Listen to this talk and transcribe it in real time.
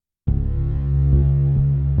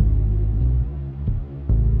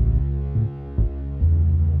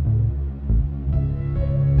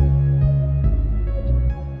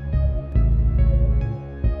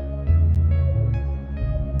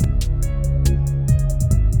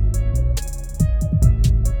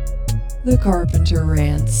The Carpenter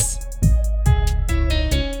Rants.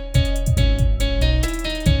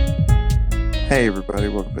 Hey everybody,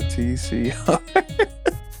 welcome to TCR.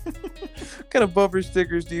 What kind of bumper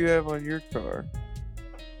stickers do you have on your car?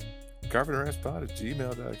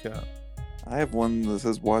 CarpenterRantspod@gmail.com. I have one that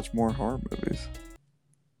says watch more horror movies.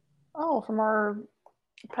 Oh, from our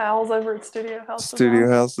pals over at Studio House Studio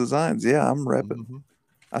Design. House Designs. Yeah, I'm repping. Mm-hmm.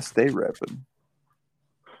 I stay repping.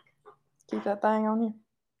 Keep that thing on you.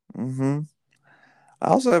 Mm-hmm. I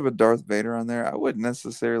also have a Darth Vader on there. I wouldn't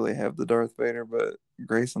necessarily have the Darth Vader, but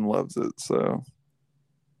Grayson loves it, so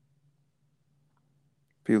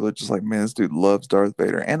people are just like, man, this dude loves Darth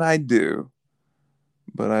Vader. And I do.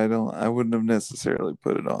 But I wouldn't have necessarily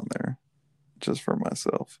put it on there just for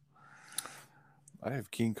myself. I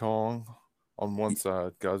have King Kong on one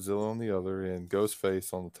side, Godzilla on the other, and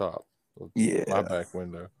Ghostface on the top of Yeah. my back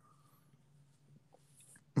window.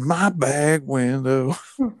 My back window.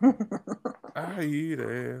 I eat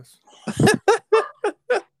ass.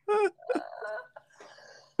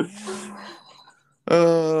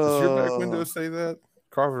 Does your back window say that?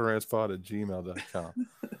 CarpenterRantspod@gmail.com.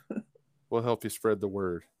 We'll help you spread the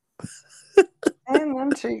word. And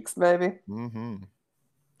them cheeks, baby. Mm-hmm.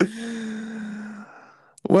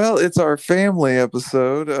 Well, it's our family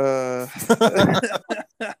episode.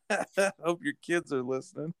 Hope your kids are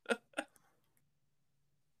listening.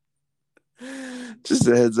 Just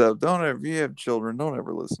a heads up. If you have children, don't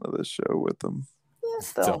ever listen to this show with them.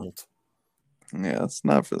 Yes, don't. Yeah, it's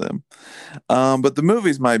not for them. But the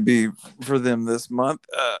movies might be for them this month,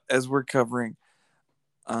 as we're covering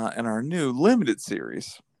in our new limited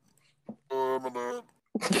series.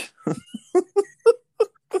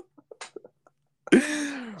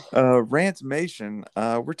 Rantimation.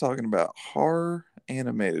 We're talking about horror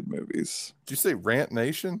animated movies. Did you say Rant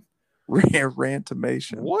Nation?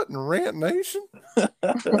 Rantimation. What in Rant Nation?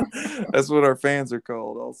 That's what our fans are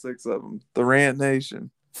called, all 6 of them. The Rant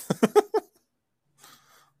Nation.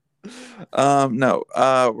 No,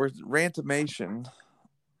 we're Rantimation,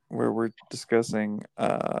 where we're discussing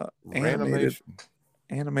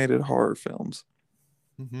animated horror films.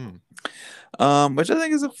 Mm-hmm. Which I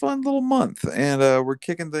think is a fun little month. And we're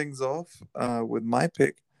kicking things off with my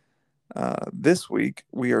pick. This week,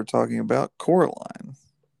 we are talking about Coraline.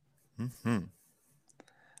 Mm-hmm.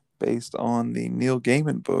 Based on the Neil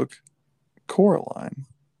Gaiman book, Coraline.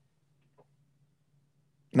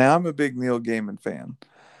 Now, I'm a big Neil Gaiman fan.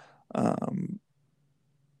 I'm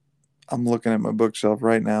looking at my bookshelf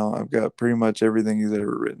right now. I've got pretty much everything he's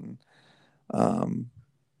ever written. I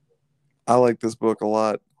like this book a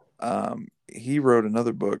lot. He wrote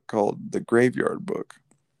another book called The Graveyard Book,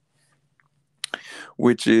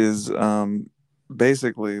 which is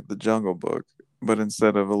basically the Jungle Book, but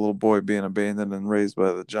instead of a little boy being abandoned and raised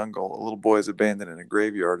by the jungle, a little boy is abandoned in a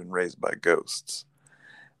graveyard and raised by ghosts.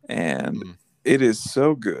 And it is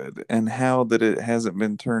so good. And how that it hasn't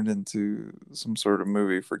been turned into some sort of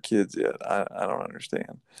movie for kids yet, I don't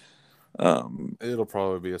understand. It'll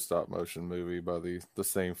probably be a stop motion movie by the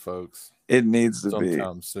same folks. It needs to be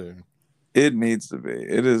sometime soon. It needs to be.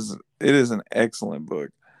 It is an excellent book.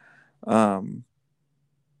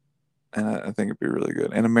 And I think it'd be really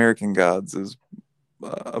good. And American Gods is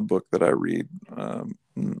a book that I read.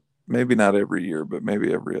 Maybe not every year, but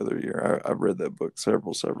maybe every other year. I've read that book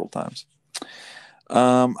several times.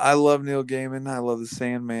 I love Neil Gaiman. I love The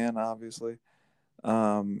Sandman, obviously.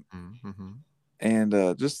 Mm-hmm.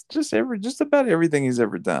 And just about everything he's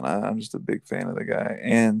ever done. I'm just a big fan of the guy.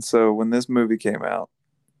 And so when this movie came out,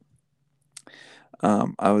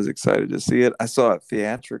 I was excited to see it. I saw it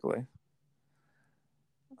theatrically.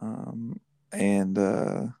 And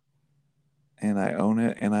I own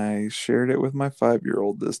it, and I shared it with my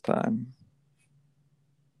 5-year-old this time,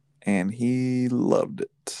 and he loved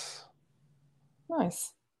it.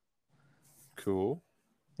 Nice. Cool.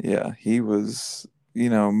 Yeah, he was,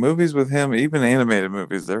 movies with him, even animated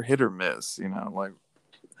movies, they're hit or miss, like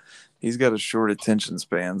he's got a short attention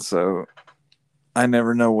span, so I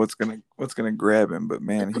never know what's gonna grab him, but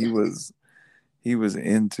man, he was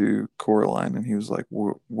into Coraline, and he was like,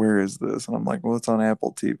 where is this? And I'm like, well, it's on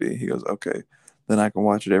Apple TV. He goes, okay, then I can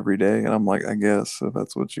watch it every day. And I'm like, I guess, if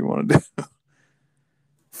that's what you want to do.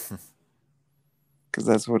 Because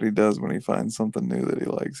that's what he does when he finds something new that he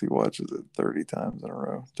likes. He watches it 30 times in a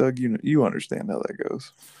row. Doug, you understand how that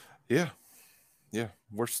goes. Yeah.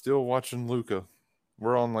 We're still watching Luca.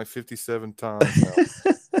 We're on like 57 times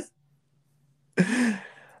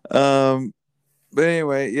now. But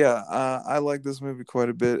anyway, yeah, I like this movie quite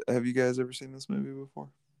a bit. Have you guys ever seen this movie before?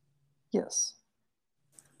 Yes.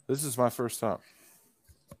 This is my first time.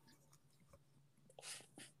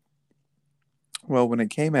 Well, when it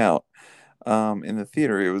came out in the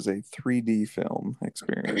theater, it was a 3D film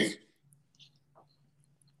experience,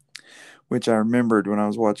 which I remembered when I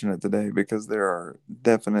was watching it today because there are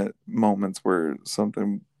definite moments where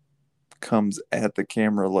something comes at the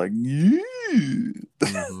camera like,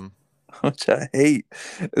 Mm-hmm. which I hate,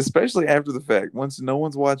 especially after the fact. Once no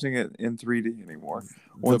one's watching it in 3D anymore. The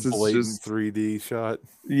Once it's blatant just 3D shot.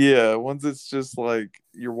 Yeah, once it's just like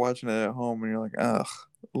you're watching it at home and you're like, ugh,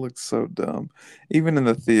 it looks so dumb. Even in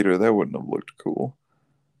the theater, that wouldn't have looked cool.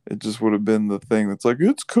 It just would have been the thing that's like,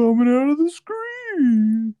 it's coming out of the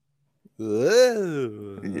screen.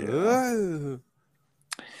 Yeah.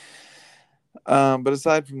 But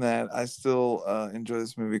aside from that, I still enjoy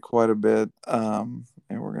this movie quite a bit. And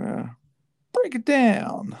we're gonna break it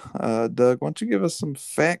down. Doug, why don't you give us some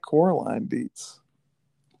fat Coraline deets?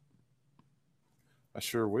 I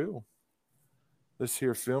sure will. This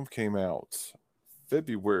here film came out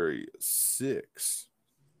February 6,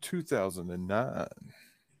 2009.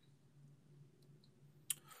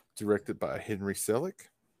 Directed by Henry Selick.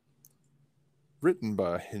 Written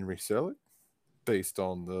by Henry Selick. Based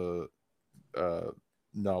on the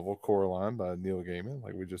novel Coraline by Neil Gaiman,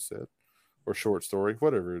 like we just said. Or short story,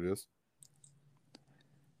 whatever it is.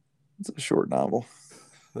 It's a short novel.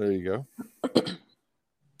 There you go.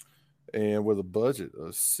 And with a budget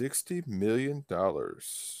of $60 million,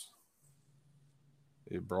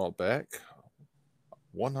 it brought back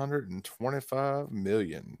 $125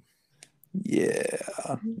 million. Yeah.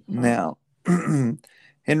 Now,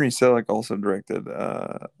 Henry Selick also directed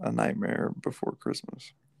A Nightmare Before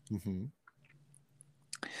Christmas. Mm-hmm.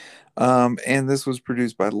 And this was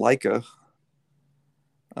produced by Leica.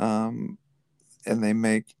 And they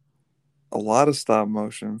make a lot of stop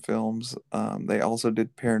motion films. They also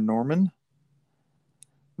did Paranorman.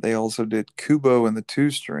 They also did Kubo and the Two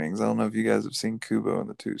Strings. I don't know if you guys have seen Kubo and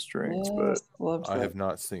the Two Strings, but Loved I that. have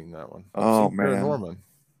not seen that one. Oh, I've seen man. Paranorman.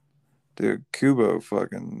 Dude, Kubo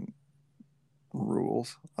fucking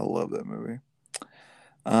rules. I love that movie.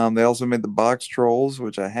 They also made the Box Trolls,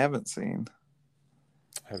 which I haven't seen.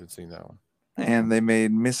 Haven't seen that one. And they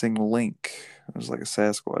made Missing Link. It was like a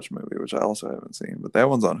Sasquatch movie, which I also haven't seen. But that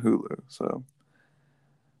one's on Hulu, so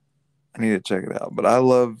I need to check it out. But I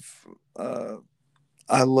love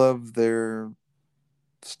their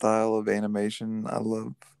style of animation.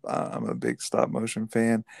 I'm a big stop motion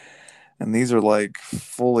fan. And these are like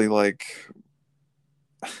fully like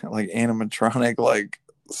animatronic, like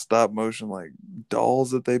stop motion, like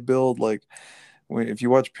dolls that they build. Like if you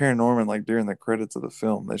watch Paranorman, like during the credits of the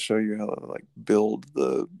film, they show you how to like build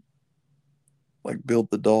the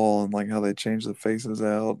doll and like how they change the faces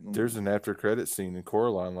out. There's an after credit scene in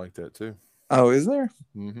Coraline like that too. Oh, is there?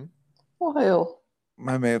 Mm-hmm. Well, hell,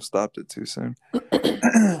 I may have stopped it too soon.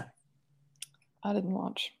 I didn't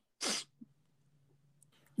watch.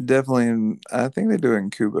 Definitely, I think they do it in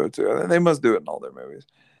Kubo too. They must do it in all their movies.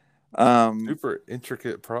 Super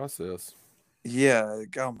intricate process. Yeah.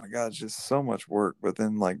 Oh my God, it's just so much work. But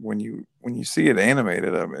then, like when you see it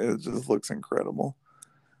animated, I mean, it just looks incredible.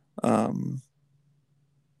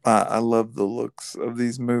 I love the looks of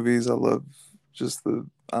these movies. I love just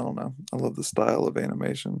I don't know. I love the style of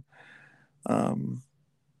animation. I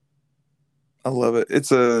love it. It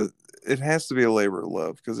has to be a labor of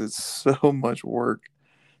love because it's so much work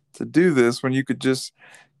to do this when you could just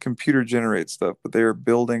computer generate stuff, but they're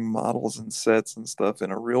building models and sets and stuff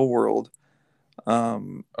in a real world.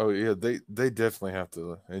 Oh yeah, they definitely have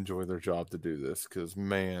to enjoy their job to do this because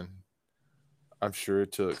man, I'm sure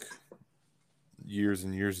it took years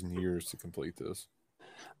and years and years to complete this.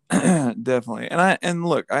 Definitely. And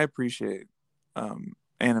look, I appreciate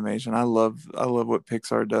animation. I love what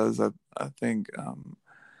Pixar does. I think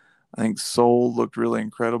Soul looked really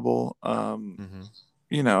incredible. Mm-hmm.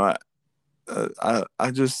 You know,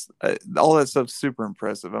 I just all that stuff's super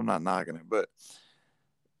impressive. I'm not knocking it, but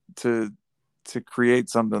to create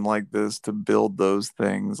something like this, to build those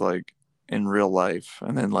things like in real life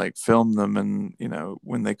and then like film them, and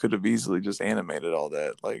when they could have easily just animated all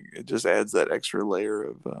that, like it just adds that extra layer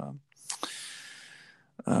of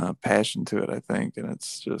passion to it, I think. And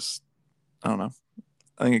it's just, I don't know,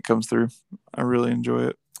 I think it comes through. I really enjoy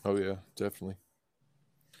it. Oh yeah, definitely.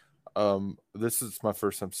 This is my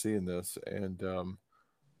first time seeing this, and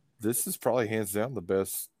this is probably hands down the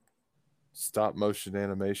best stop motion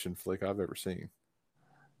animation flick I've ever seen.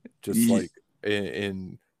 Just like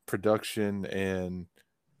in production and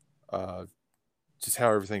just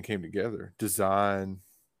how everything came together, design,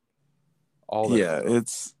 all that. Yeah,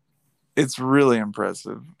 stuff. it's really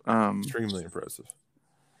impressive. Extremely impressive.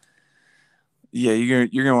 Yeah, you're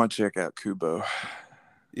gonna want to check out Kubo.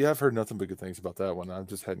 Yeah, I've heard nothing but good things about that one. I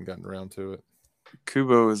just hadn't gotten around to it.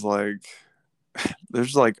 Kubo is like,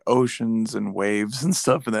 there's like oceans and waves and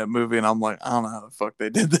stuff in that movie, and I'm like, I don't know how the fuck they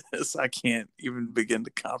did this. I can't even begin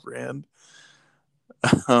to comprehend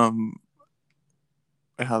um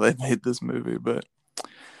how they made this movie, but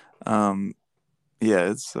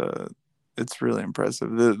yeah, it's really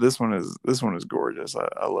impressive. This one is gorgeous.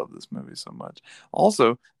 I love this movie so much.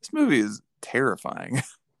 Also, this movie is terrifying.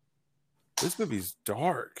 This movie's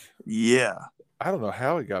dark. Yeah, I don't know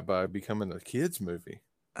how it got by becoming a kids movie.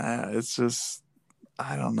 it's just,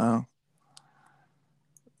 I don't know.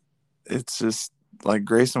 It's just like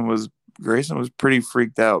Grayson was pretty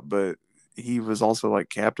freaked out, but he was also like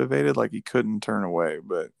captivated, like he couldn't turn away.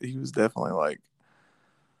 But he was definitely like,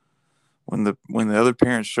 when the other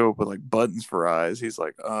parents show up with like buttons for eyes, he's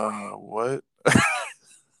like, what?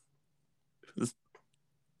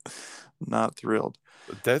 Not thrilled.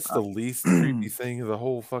 But that's the least creepy thing of the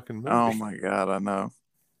whole fucking movie. Oh my god, I know.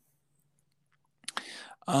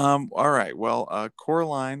 All right. Well,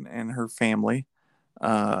 Coraline and her family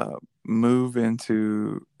move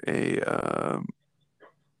into they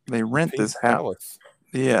rent this house. Palace.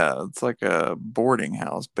 Yeah, it's like a boarding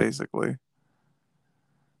house basically.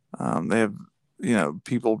 They have,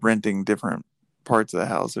 people renting different parts of the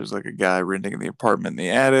house. There's like a guy renting the apartment in the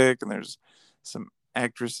attic, and there's some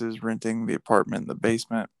actresses renting the apartment in the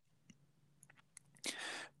basement.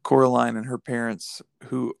 Coraline and her parents,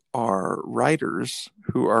 who are writers,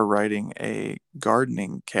 who are writing a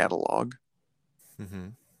gardening catalog. Mm-hmm.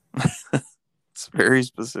 It's very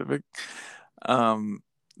specific.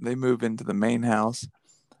 They move into the main house,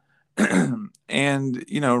 and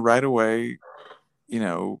right away,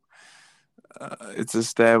 it's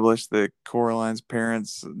established that Coraline's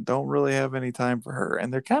parents don't really have any time for her,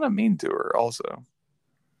 and they're kind of mean to her also.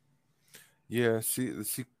 Yeah,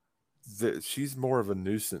 she's more of a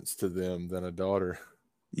nuisance to them than a daughter.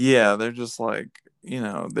 Yeah, they're just like,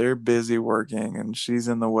 they're busy working and she's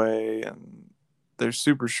in the way, and they're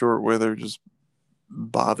super short with her, just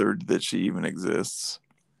bothered that she even exists.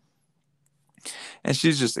 And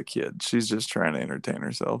she's just a kid. She's just trying to entertain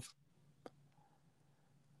herself.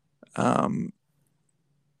 And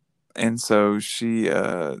so she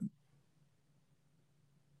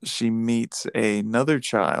meets another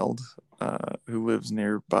child who lives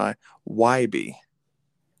nearby, Wybe.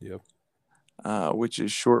 Yep. Which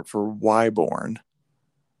is short for Wyborn,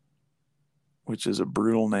 which is a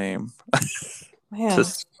brutal name. Man,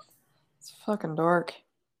 it's fucking dark.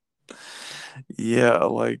 Yeah,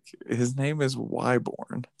 like his name is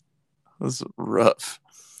Wyborn. It was rough.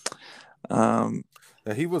 Now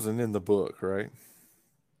he wasn't in the book, right?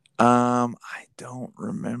 I don't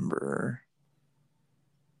remember.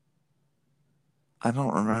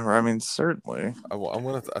 I mean, certainly.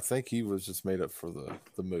 I think he was just made up for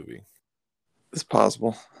the movie. It's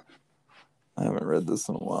possible. I haven't read this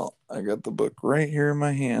in a while. I got the book right here in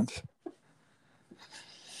my hand.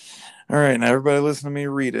 All right, now everybody listen to me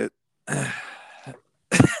read it.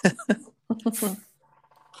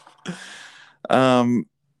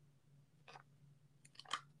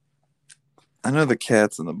 I know the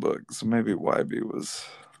cat's in the book, so maybe YB was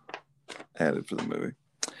added for the movie.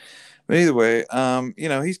 But either way,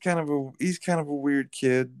 he's kind of a weird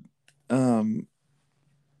kid.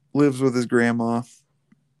 Lives with his grandma.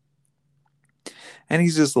 And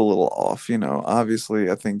he's just a little off,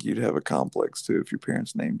 Obviously, I think you'd have a complex too if your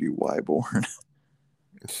parents named you Wyborn.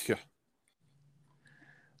 Yeah.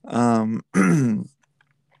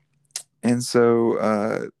 And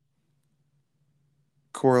so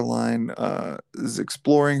Coraline is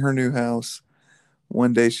exploring her new house.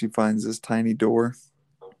 One day she finds this tiny door.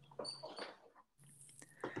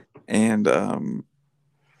 And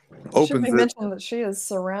It should opens be it. mentioned that she is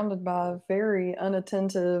surrounded by very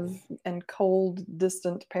unattentive and cold,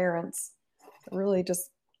 distant parents that really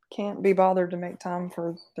just can't be bothered to make time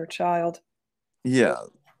for their child. Yeah.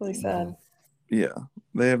 Really sad. Yeah.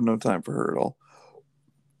 They have no time for her at all.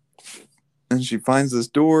 And she finds this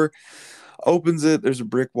door, opens it. There's a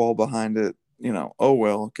brick wall behind it. Oh,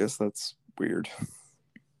 well, guess that's weird.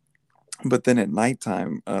 But then at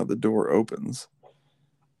nighttime, the door opens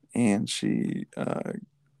and she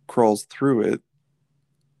crawls through it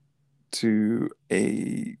to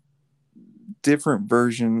a different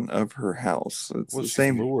version of her house. It's the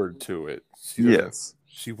same. Lured to it. Yes.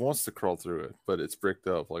 She wants to crawl through it, but it's bricked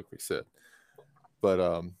up, like we said. But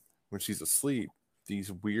when she's asleep,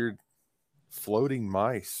 these weird floating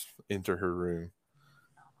mice enter her room,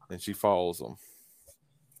 and she follows them.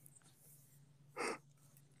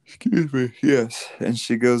 Excuse me. Yes. And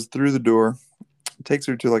she goes through the door. It takes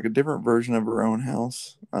her to like a different version of her own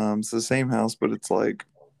house. It's the same house, but it's like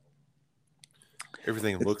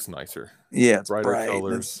Everything looks nicer. Yeah, it's Brighter bright. And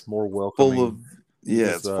colors, it's more full of welcoming.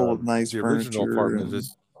 it's full of nice The original furniture. apartment is And,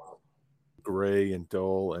 just gray and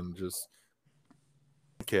dull and just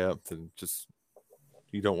kept and just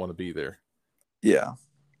you don't want to be there. yeah,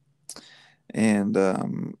 and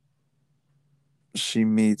she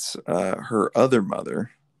meets her other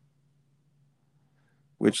mother,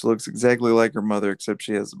 which looks exactly like her mother, except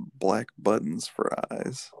she has black buttons for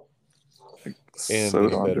eyes, like, And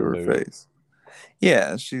sewed in a onto better her mood. face.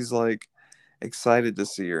 Yeah, she's like excited to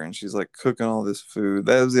see her, and she's like cooking all this food.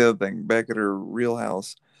 That was the other thing. Back at her real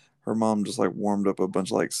house, her mom just like warmed up a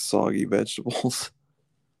bunch of like soggy vegetables,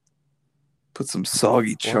 put some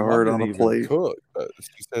soggy Well, her mom chard on didn't a even plate. cook.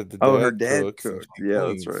 She said the Oh, her dad dad cooks and cooked. she Yeah,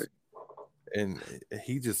 that's cleans. right. And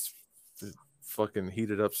he just fucking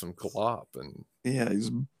heated up some glop and Yeah,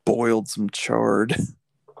 he's boiled some chard.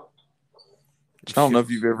 I don't know if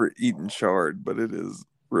you've ever eaten chard, but it is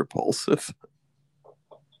repulsive.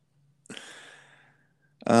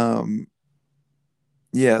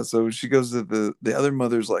 Yeah, so she goes to the other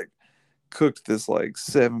mother's like cooked this like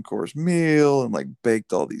 7-course meal and like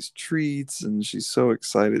baked all these treats, and she's so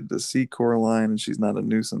excited to see Coraline, and she's not a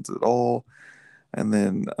nuisance at all. And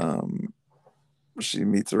then she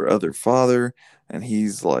meets her other father, and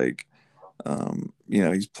he's like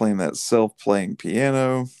he's playing that self-playing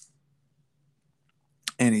piano,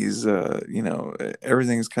 and he's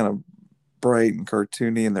everything's kind of bright and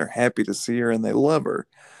cartoony, and they're happy to see her and they love her.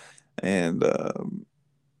 And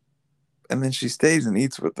then she stays and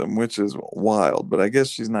eats with them, which is wild, but I guess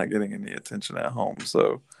she's not getting any attention at home.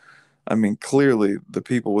 So I mean, clearly the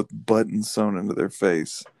people with buttons sewn into their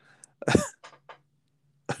face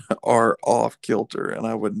are off kilter, and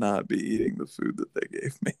I would not be eating the food that they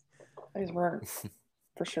gave me. These weren't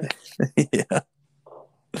for sure. Yeah.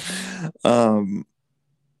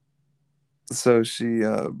 So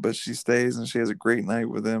but she stays and she has a great night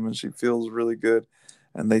with them, and she feels really good,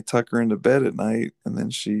 and they tuck her into bed at night, and then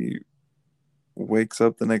she wakes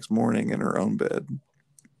up the next morning in her own bed.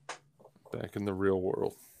 back in the real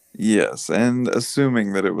world. Yes, and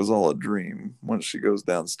assuming that it was all a dream once she goes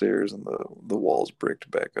downstairs and the walls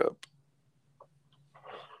bricked back up.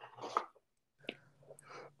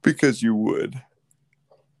 Because you would.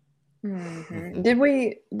 Mm-hmm. Did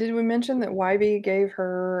we mention that YB gave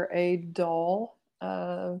her a doll?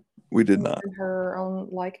 We did not. Her own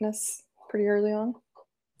likeness pretty early on.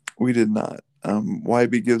 We did not.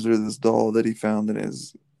 YB gives her this doll that he found in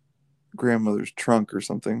his grandmother's trunk or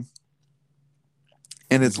something.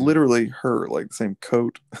 And it's literally her, like same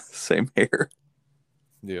coat, same hair.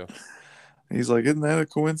 Yeah. And he's like, isn't that a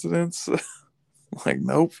coincidence? Like,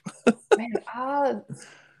 nope. Man,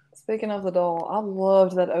 speaking of the doll, I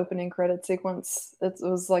loved that opening credit sequence. It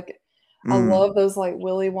was like, I love those like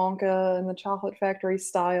Willy Wonka and the Chocolate Factory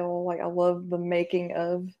style. Like, I love the making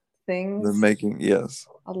of things. The making, yes.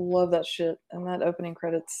 I love that shit. And that opening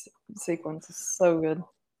credits sequence is so good.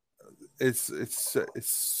 It's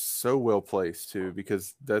so well placed too,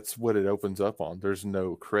 because that's what it opens up on. There's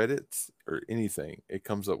no credits or anything. It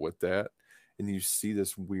comes up with that, and you see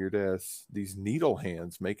this weird ass these needle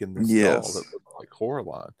hands making this doll that looks like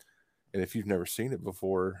Coraline. And if you've never seen it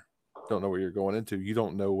before, don't know what you're going into, you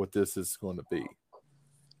don't know what this is going to be.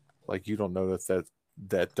 Like, you don't know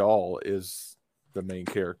that doll is the main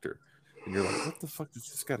character, and you're like, what the fuck does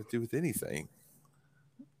this got to do with anything?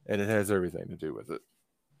 And it has everything to do with it.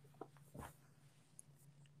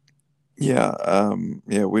 Yeah,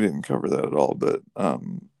 we didn't cover that at all, but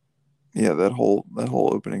yeah, that whole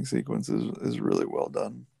opening sequence is really well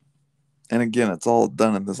done. And again, it's all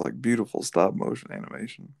done in this like beautiful stop motion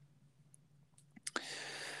animation.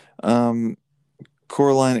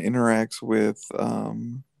 Coraline interacts with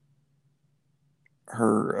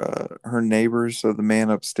her neighbors. So the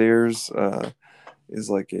man upstairs is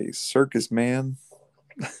like a circus man.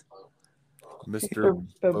 Mr.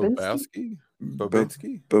 Bobowski?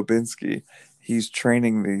 Bobinski. He's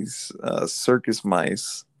training these circus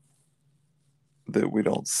mice that we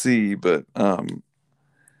don't see, but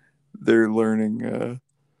they're learning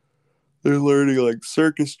like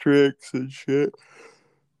circus tricks and shit.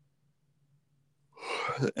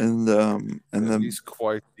 And then he's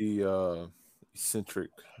quite the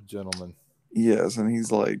eccentric gentleman. Yes, and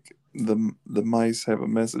he's like, the mice have a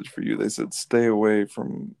message for you. They said, stay away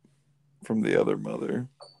from the other mother.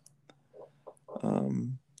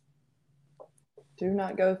 Do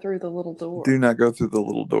not go through the little door. Do not go through the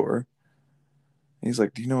little door. He's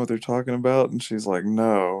like, do you know what they're talking about? And she's like,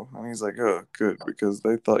 no. And he's like, oh, good, because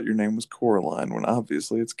they thought your name was Coraline when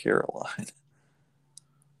obviously it's Caroline.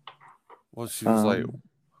 Well, she was like,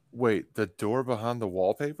 wait, the door behind the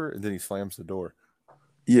wallpaper? And then he slams the door.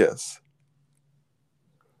 Yes.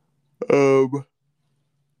 Um.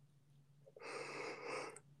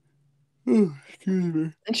 Excuse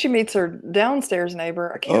me. And she meets her downstairs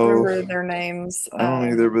neighbor. I can't Oh. remember their names. I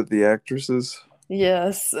don't either, but the actresses.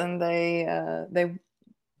 Yes, and they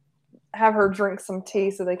have her drink some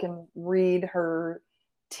tea so they can read her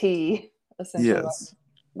tea, essentially like Yes.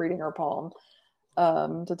 reading her palm,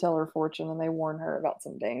 to tell her fortune, and they warn her about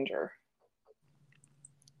some danger.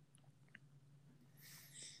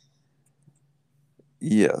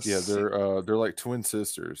 Yes. Yeah, they're like twin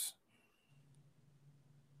sisters.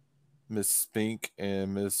 Miss Spink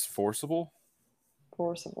and Miss Forcible.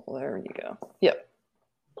 Forcible. There you go. Yep.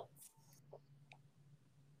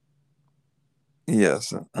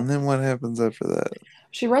 Yes. And then what happens after that?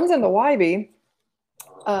 She runs into Wybie.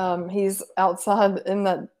 He's outside in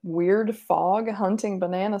that weird fog hunting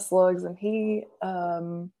banana slugs, and he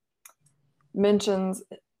mentions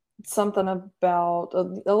something about a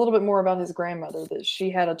little bit more about his grandmother, that she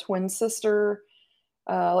had a twin sister.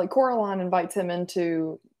 Like Coraline invites him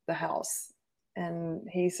into the house, and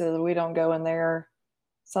he says, we don't go in there.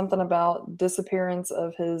 Something about disappearance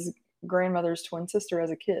of his grandmother's twin sister as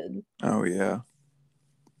a kid. Oh yeah.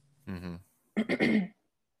 Mm-hmm.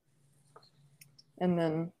 And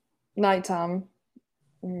then nighttime,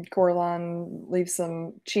 Coraline leaves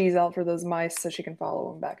some cheese out for those mice so she can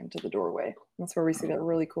follow them back into the doorway. That's where we see that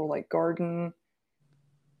really cool like garden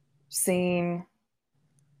scene,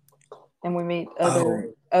 and we meet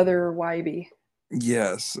other Wybie.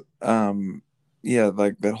 Yes. Yeah,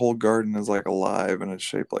 like that whole garden is like alive and it's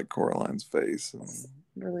shaped like Coraline's face. And It's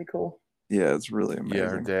really cool. yeah, it's really amazing. Yeah,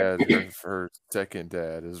 her dad, her second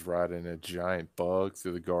dad, is riding a giant bug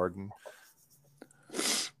through the garden.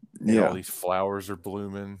 And all these flowers are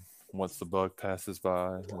blooming once the bug passes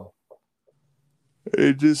by.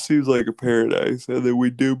 It just seems like a paradise. And then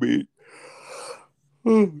we do meet.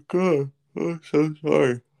 Oh God, I'm so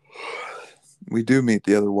sorry. We do meet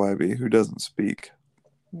the other Wybie who doesn't speak.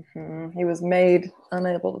 Mm-hmm. He was made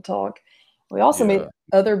unable to talk. We also meet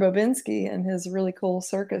other Bobinski and his really cool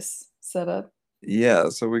circus setup. Yeah,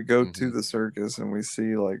 so we go to the circus and we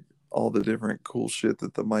see like all the different cool shit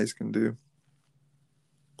that the mice can do.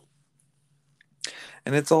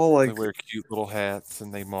 And it's all like they wear cute little hats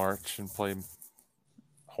and they march and play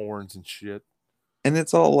horns and shit. And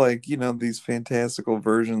it's all like, you know, these fantastical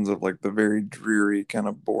versions of like the very dreary kind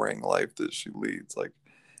of boring life that she leads. Like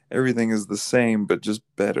everything is the same, but just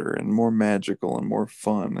better and more magical and more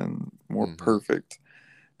fun and more perfect.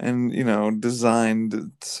 And, you know,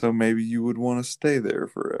 designed so maybe you would want to stay there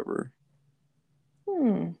forever.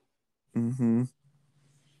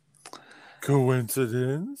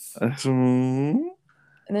 Coincidence?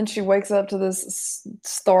 And then she wakes up to this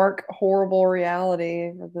stark, horrible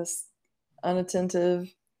reality of this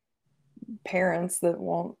unattentive parents that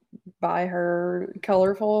won't buy her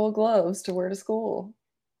colorful gloves to wear to school.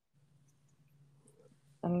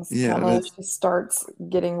 And she starts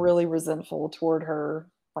getting really resentful toward her,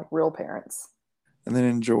 like, real parents. And then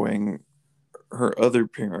enjoying her other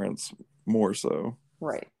parents more so.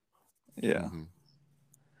 Right. Yeah.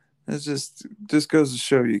 It just goes to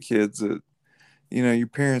show you kids that, you know, your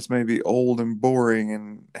parents may be old and boring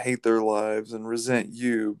and hate their lives and resent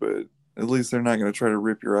you, but at least they're not going to try to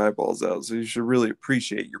rip your eyeballs out. So you should really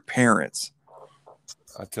appreciate your parents.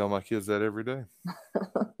 I tell my kids that every day.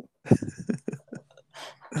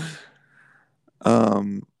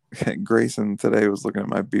 Grayson today was looking at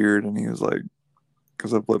my beard and he was like,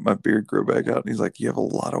 because I've let my beard grow back out, and he's like, you have a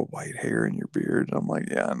lot of white hair in your beard. And I'm like,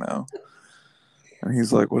 yeah, I know. And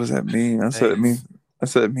he's like, what does that mean? I said, it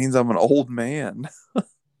means I'm an old man. I'm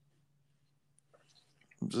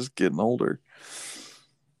just getting older.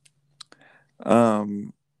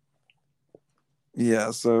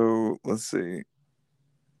 Yeah, so let's see.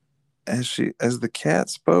 As the cat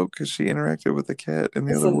spoke, has she interacted with the cat in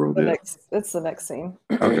the other world yet? It's the next scene.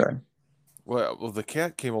 Okay. Well, the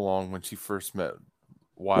cat came along when she first met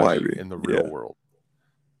Wybie in the real world.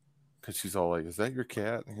 Because she's all like, is that your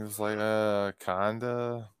cat? And he was like,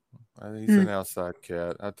 kinda. He's an outside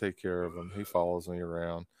cat. I take care of him. He follows me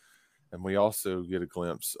around. And we also get a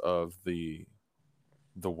glimpse of the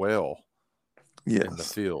well in the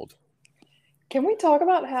field. Can we talk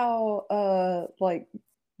about how like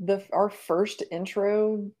our first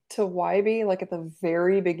intro to Wybie, like at the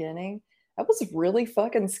very beginning, that was really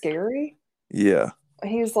fucking scary. Yeah.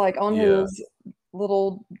 He's like on his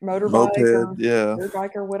little motorbike or dirt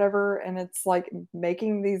bike or whatever, and it's like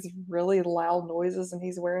making these really loud noises, and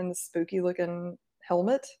he's wearing the spooky looking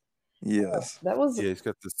helmet. Yes. That was he's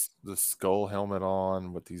got the skull helmet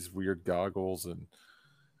on with these weird goggles, and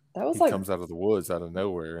that was he comes out of the woods out of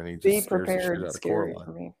nowhere and he just scares the shit out of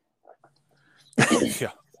Coraline. For me.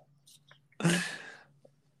 Yeah.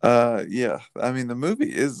 Yeah. I mean, the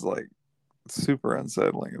movie is like super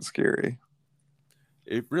unsettling and scary.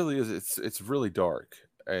 It really is. It's really dark,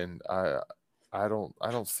 and I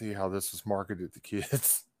don't see how this was marketed to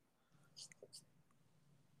kids.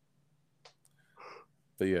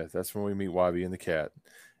 But yeah, that's when we meet Wybie and the cat,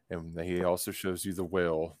 and he also shows you the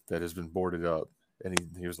well that has been boarded up, and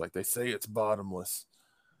he was like, they say it's bottomless,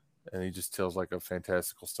 and he just tells like a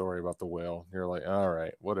fantastical story about the well. You're like, all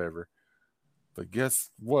right, whatever. But guess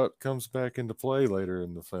what comes back into play later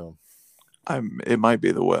in the film? It might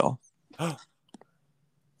be the well.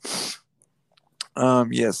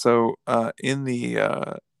 Yeah, so in the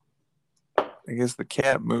I guess the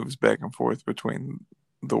cat moves back and forth between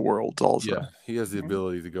the worlds also. Yeah, he has the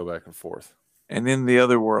ability to go back and forth. And in the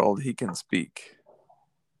other world he can speak.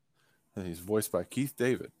 And he's voiced by Keith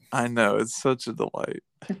David. I know, it's such a delight.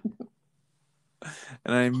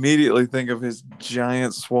 And I immediately think of his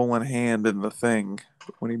giant swollen hand in the Thing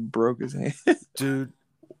when he broke his hand. Dude,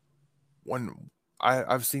 when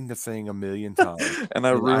I've seen the Thing a million times. And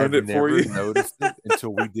I ruined it for you. I never noticed it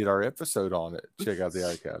until we did our episode on it. Check out the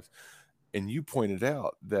archives. And you pointed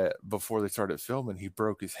out that before they started filming, he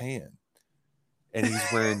broke his hand. And he's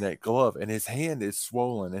wearing that glove. And his hand is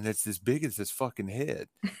swollen. And it's as big as his fucking head.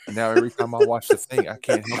 And now every time I watch the Thing, I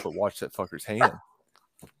can't help but watch that fucker's hand.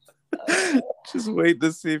 Just wait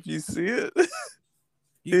to see if you see it.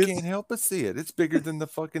 You can't help but see it. It's bigger than the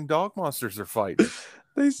fucking dog monsters are fighting.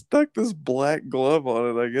 They stuck this black glove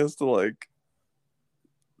on it, I guess, to like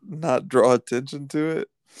not draw attention to it,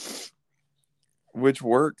 which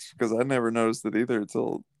works because I never noticed it either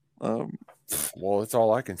until. Well, it's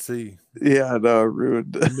all I can see. Yeah, no, I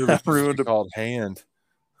ruined. I ruined it. Called Hand.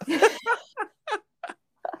 You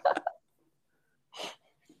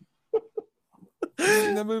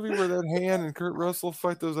seen that movie where that Hand and Kurt Russell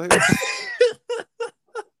fight those aliens?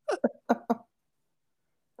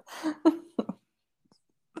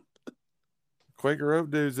 Quaker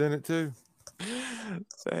Oat dude's in it too.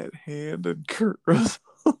 That Hand and Kurt Russell.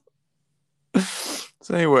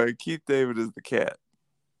 So anyway, Keith David is the cat.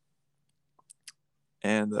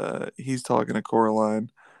 And he's talking to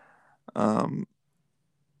Coraline. And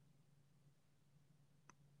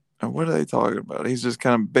what are they talking about? He's just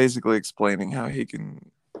kind of basically explaining how he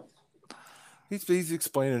can. He's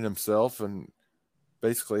explaining himself and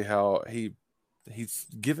basically how he's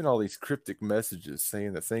giving all these cryptic messages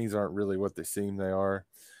saying that things aren't really what they seem they are.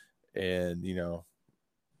 And, you know,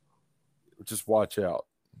 just watch out.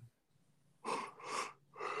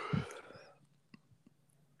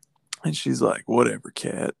 And she's like, whatever,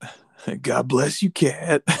 cat. God bless you,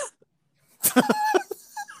 cat.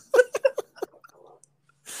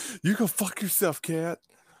 You go fuck yourself, cat.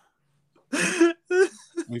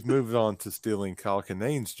 We've moved on to stealing Kyle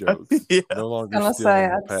Kinane's jokes. Yeah. No longer I was stealing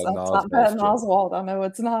gonna say, Patton that's not Oswalt's Patton jokes. Oswalt. I know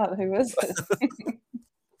it's not. Who is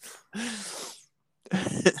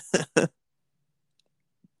it?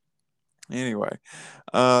 Anyway,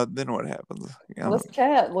 then what happens? This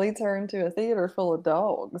cat leads her into a theater full of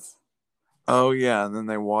dogs. Oh yeah, and then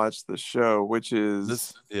they watch the show, which is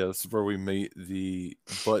This is where we meet the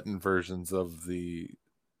button versions of the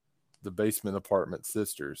basement apartment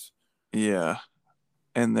sisters. Yeah,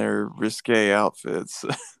 and their risque outfits.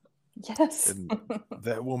 Yes. And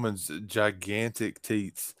that woman's gigantic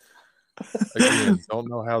teats. Again, don't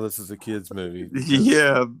know how this is a kids movie.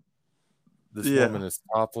 Yeah, This woman is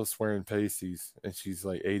topless wearing pasties, and she's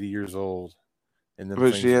like 80 years old, and then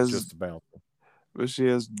but things she are has just about. But she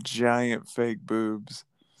has giant fake boobs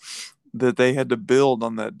that they had to build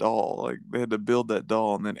on that doll. Like they had to build that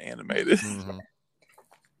doll and then animate it. Mm-hmm.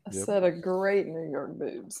 A set of great New York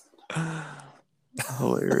boobs.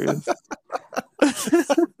 Hilarious.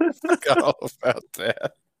 Forgot all about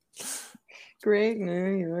that. Great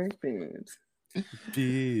New York boobs.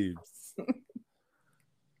 Boobs.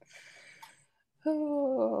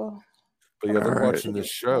 Oh. But yeah, they're All watching this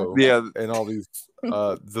show. Yeah. And all these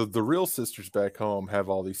the real sisters back home have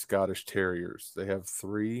all these Scottish terriers. They have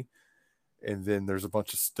 3, and then there's a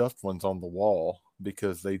bunch of stuffed ones on the wall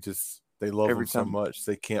because they love them so much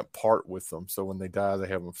they can't part with them. So when they die, they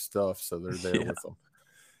have them stuffed, so they're there with them.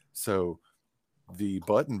 So the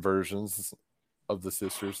button versions of the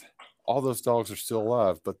sisters, all those dogs are still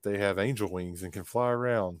alive, but they have angel wings and can fly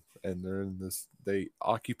around, and they're in this. They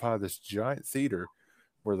occupy this giant theater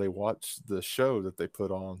where they watch the show that they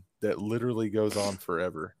put on that literally goes on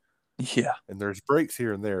forever. Yeah. And there's breaks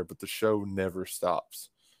here and there, but the show never stops.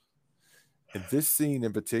 And this scene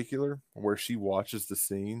in particular, where she watches the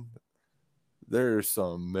scene, there's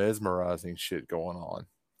some mesmerizing shit going on.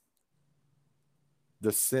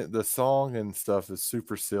 the song and stuff is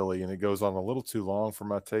super silly, and it goes on a little too long for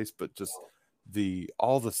my taste. But just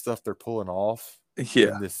all the stuff they're pulling off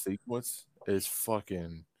Yeah, in this sequence is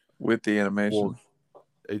fucking with the animation. well.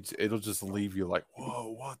 It'll just leave you like,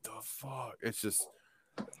 whoa, what the fuck? It's just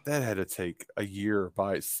that had to take a year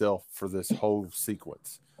by itself for this whole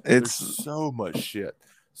sequence. There's It's so much shit,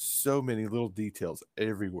 so many little details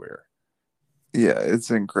everywhere. yeah,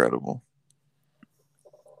 it's incredible.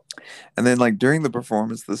 And then like during the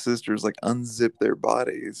performance, the sisters like unzip their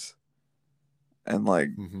bodies and like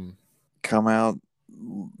come out,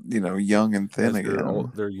 young and thin As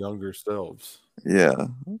again. their younger selves. Yeah,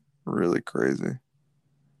 really crazy.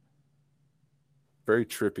 Very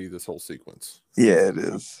trippy, this whole sequence. Yeah, it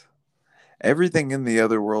is. Everything in the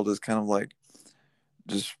other world is kind of like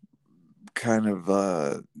just kind of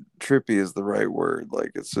trippy is the right word.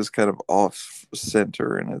 Like it's just kind of off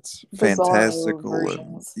center and it's Bizarro fantastical and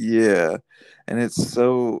versions. yeah. And it's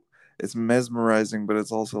mesmerizing, but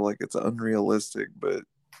it's also like it's unrealistic, but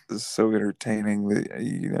it's so entertaining that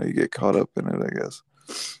you get caught up in it, I guess.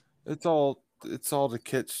 It's all to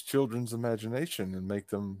catch children's imagination and make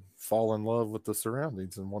them fall in love with the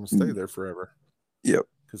surroundings and want to stay there forever. Yep.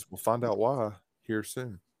 Because we'll find out why here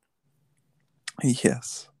soon.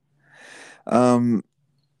 Yes. Yeah,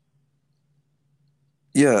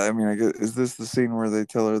 I mean, I guess, is this the scene where they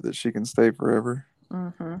tell her that she can stay forever?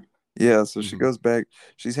 Mm-hmm. Yeah, so she goes back.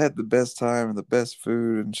 She's had the best time and the best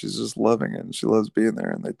food, and she's just loving it. And she loves being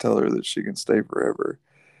there. And they tell her that she can stay forever.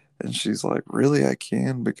 And she's like, really, I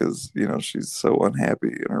can? Because, she's so unhappy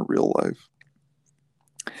in her real life.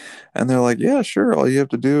 And they're like, yeah, sure. All you have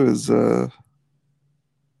to do is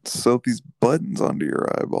sew these buttons onto your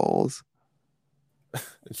eyeballs.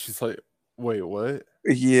 And she's like, wait, what?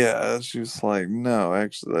 Yeah, she was like, no,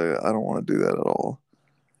 actually, I don't want to do that at all.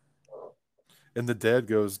 And the dad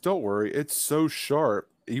goes, don't worry, it's so sharp,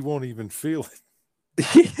 he won't even feel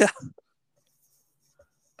it. Yeah.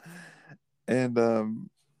 And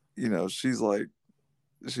she's like,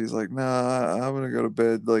 nah, I'm gonna go to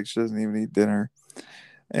bed. Like she doesn't even eat dinner.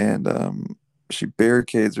 And she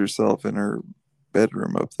barricades herself in her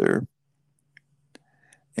bedroom up there.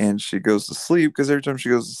 And she goes to sleep because every time she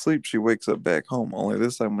goes to sleep, she wakes up back home. Only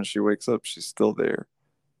this time when she wakes up, she's still there.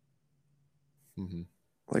 Mm-hmm.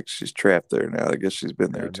 Like she's trapped there now. I guess she's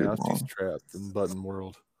been there too long. She's trapped in button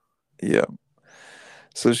world. Yeah.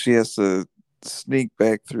 So she has to sneak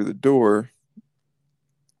back through the door,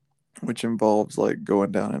 which involves like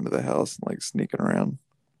going down into the house and like sneaking around.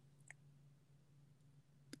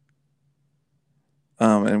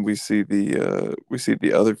 And we see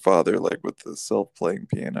the other father like with the self-playing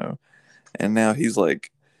piano, and now he's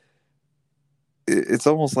like, it's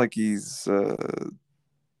almost like he's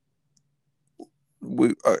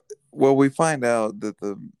we find out that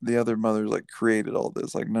the other mother like created all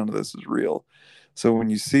this, like none of this is real. So when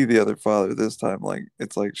you see the other father this time, like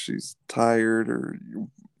it's like she's tired or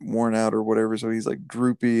worn out or whatever, so he's like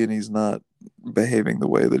droopy and he's not behaving the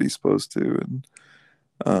way that he's supposed to, and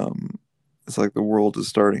it's like the world is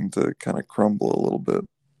starting to kind of crumble a little bit.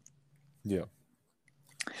 Yeah.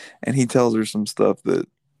 And he tells her some stuff that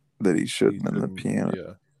he shouldn't in the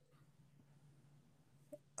piano.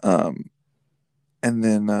 Yeah. And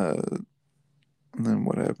then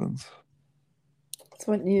what happens? It's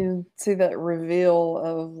when you see that reveal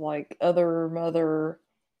of like other mother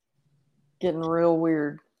getting real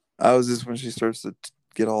weird. Oh, is this when she starts to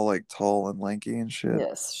get all like tall and lanky and shit?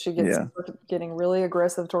 Yes, she gets getting really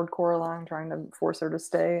aggressive toward Coraline, trying to force her to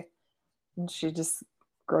stay. And she just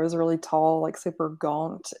grows really tall, like super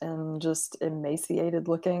gaunt and just emaciated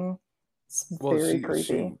looking. It's very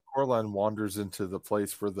creepy. Coraline wanders into the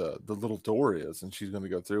place where the little door is, and she's going to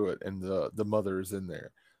go through it, and the mother is in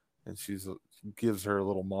there, and she gives her a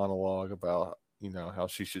little monologue about how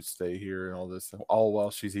she should stay here and all this, all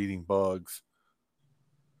while she's eating bugs.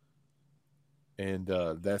 And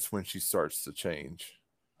that's when she starts to change,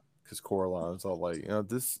 because Coraline's all like,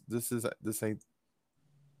 this isn't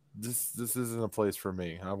a place for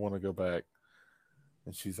me. I want to go back.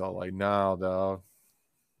 And she's all like, nah, dog.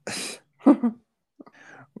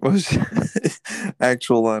 What was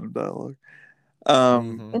actual line of dialogue?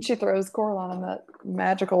 And she throws Coraline in that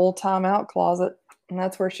magical timeout closet, and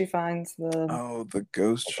that's where she finds the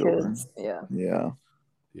ghost children. Yeah.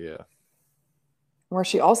 Yeah. Where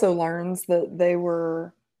she also learns that they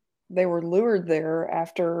were lured there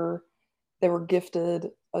after they were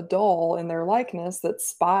gifted a doll in their likeness that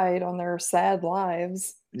spied on their sad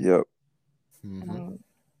lives. Yep. And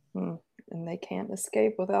they can't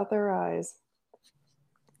escape without their eyes.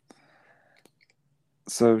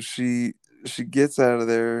 So she gets out of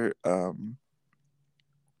there,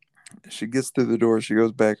 She gets through the door. She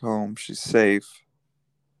goes back home. She's safe.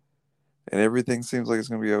 And everything seems like it's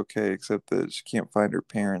going to be okay, except that she can't find her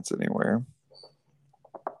parents anywhere.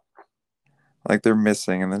 Like, they're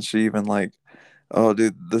missing. And then she even, like, oh,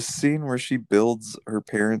 dude, the scene where she builds her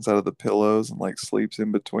parents out of the pillows and, like, sleeps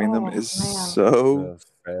in between them Oh is man. so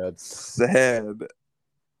Bad. sad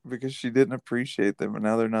because she didn't appreciate them. And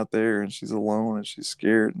now they're not there. And she's alone and she's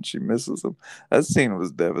scared and she misses them. That scene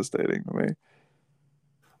was devastating to me.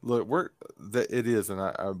 Look, it is, and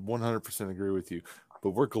I 100% agree with you.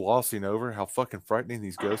 But we're glossing over how fucking frightening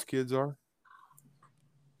these ghost kids are.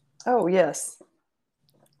 Oh yes.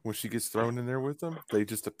 When she gets thrown in there with them, they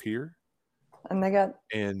just appear, And they got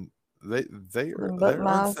and they're button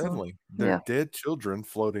eyes. unsettling. They're Yeah. dead children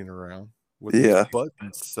floating around with Yeah. these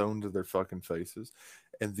buttons sewn to their fucking faces,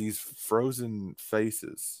 and these frozen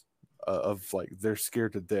faces of like they're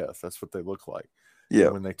scared to death. That's what they look like. Yeah.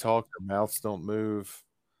 And when they talk, their mouths don't move,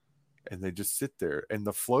 and they just sit there. And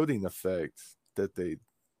the floating effect that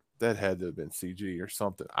had to have been CG or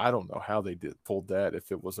something. I don't know how they pulled that,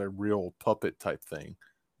 if it was a real puppet type thing,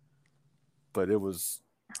 but it was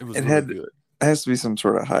It really good. It has to be some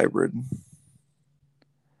sort of hybrid.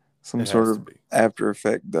 Some It sort has to of be. After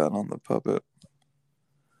Effect done on the puppet.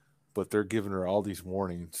 But they're giving her all these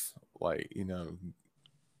warnings, like,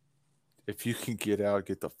 if you can get out,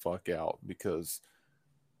 get the fuck out, because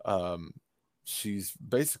she's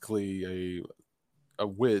basically a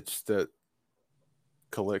witch that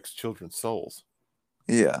collects children's souls.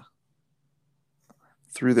 Yeah.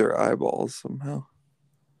 Through their eyeballs somehow.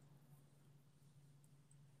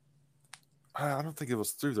 I don't think it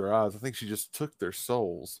was through their eyes. I think she just took their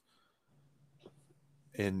souls.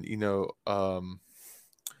 And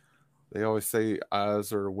they always say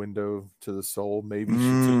eyes are a window to the soul. Maybe she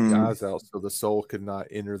took the eyes out so the soul could not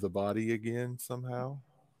enter the body again somehow.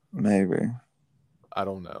 Maybe. I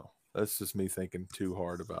don't know. That's just me thinking too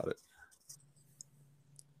hard about it.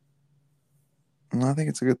 I think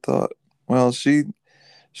it's a good thought. Well, she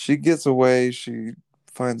gets away. She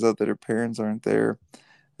finds out that her parents aren't there,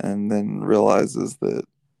 and then realizes that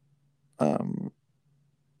the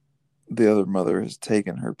other mother has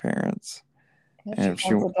taken her parents. Yeah, And she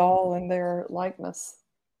finds a doll in their likeness.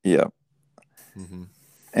 Yeah. Mm-hmm.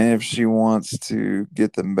 And if she wants to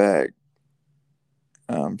get them back,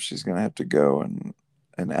 she's going to have to go and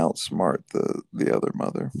outsmart the other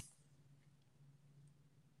mother.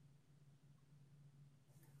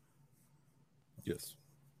 Yes.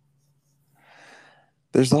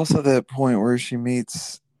 There's also that point where she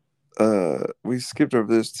meets, we skipped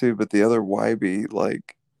over this too, but the other Wybie,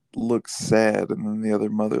 like, looks sad, and then the other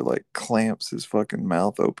mother, like, clamps his fucking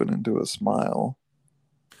mouth open into a smile.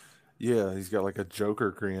 Yeah, he's got like a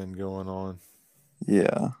Joker grin going on.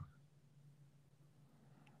 Yeah.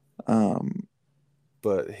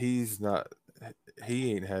 But he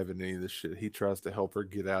ain't having any of this shit. He tries to help her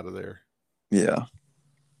get out of there. Yeah.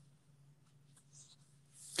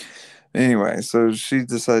 Anyway, so she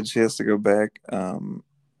decides she has to go back.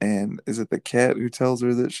 And is it the cat who tells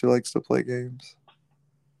her that she likes to play games?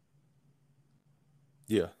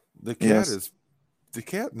 Yeah. The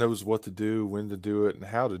cat knows what to do, when to do it, and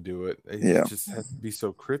how to do it. It just has to be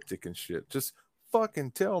so cryptic and shit. Just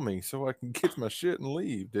fucking tell me so I can get my shit and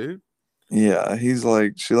leave, dude. Yeah, he's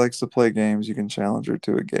like, she likes to play games. You can challenge her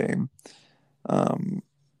to a game. And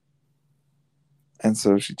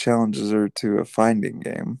so she challenges her to a finding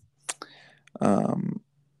game.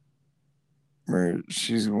 Where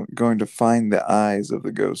she's going to find the eyes of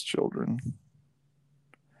the ghost children.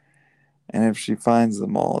 And if she finds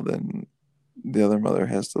them all, then the other mother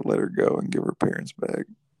has to let her go and give her parents back.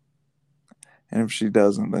 And if she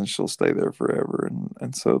doesn't, then she'll stay there forever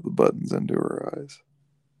and sew the buttons into her eyes.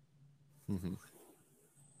 Mm-hmm.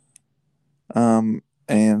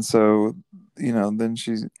 And so, then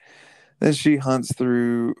she hunts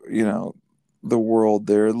through, the world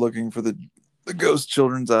there looking for the ghost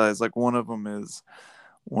children's eyes. Like, one of them is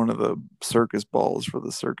one of the circus balls for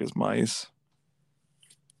the circus mice.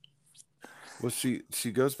 Well, she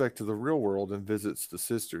goes back to the real world and visits the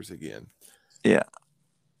sisters again. Yeah.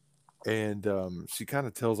 And she kind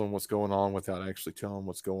of tells them what's going on without actually telling them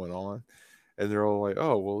what's going on. And they're all like,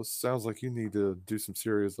 oh, well, it sounds like you need to do some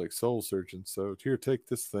serious, like, soul searching. So here, take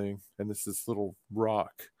this thing. And it's this little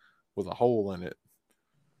rock with a hole in it.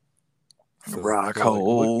 So rock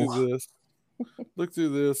hole. Like, look through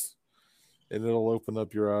this, and it'll open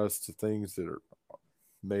up your eyes to things that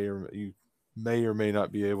you may or may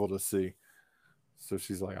not be able to see. So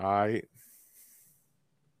she's like, all right,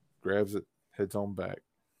 grabs it, heads on back.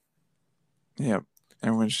 Yep.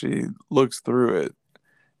 And when she looks through it,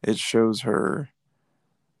 it shows her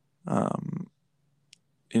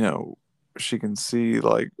she can see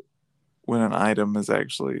like when an item is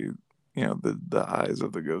actually, the eyes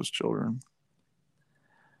of the ghost children.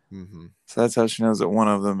 Mm-hmm. So that's how she knows that one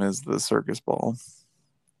of them is the circus ball.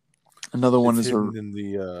 Another one It's is her. hidden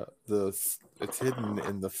in it's hidden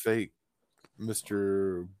in the fake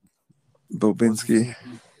Mr. What's his Bobinski.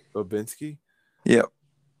 name? Bobinski? Yep.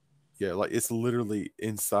 Yeah, like it's literally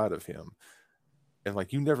inside of him. And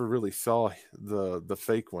like you never really saw the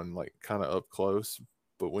fake one like kind of up close,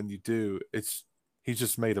 but when you do, he's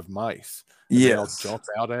just made of mice. And they all Yes. jump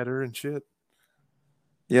out at her and shit.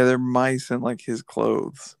 Yeah, they're mice in like his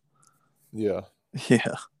clothes. Yeah.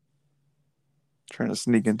 Yeah. Trying to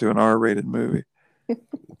sneak into an R-rated movie.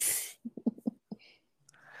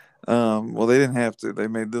 Well, they didn't have to. They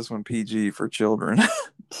made this one PG for children.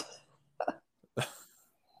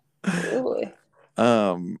 Really?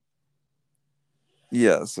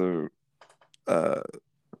 Yeah, so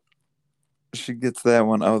she gets that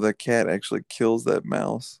one. Oh, the cat actually kills that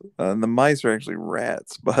mouse. And the mice are actually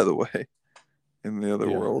rats, by the way, in the other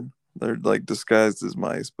world. They're like disguised as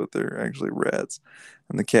mice, but they're actually rats.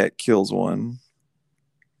 And the cat kills one.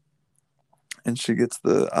 And she gets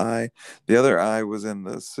the eye. The other eye was in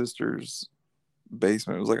the sister's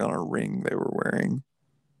basement. It was like on a ring they were wearing.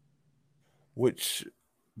 Which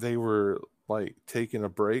they were like taking a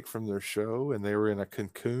break from their show and they were in a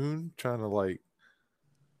cocoon trying to like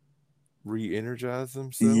re-energize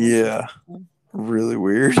themselves. Yeah. Really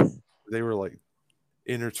weird. They were like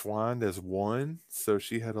intertwined as one, so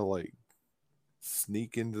she had to like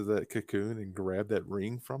sneak into that cocoon and grab that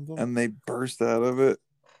ring from them. And they burst out of it.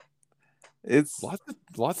 It's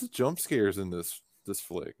lots of jump scares in this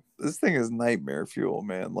flick. This thing is nightmare fuel,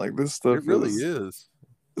 man. Like this stuff It really is.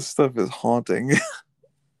 This stuff is haunting.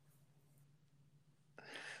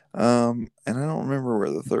 And I don't remember where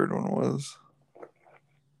the third one was.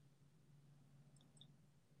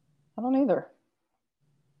 I don't either.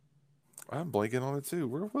 I'm blanking on it too.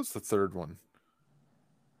 Where was the third one?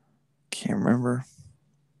 Can't remember.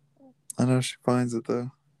 I know she finds it though.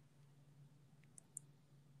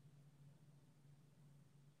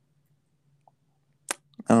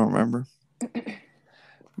 I don't remember.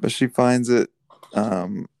 But she finds it.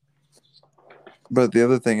 But the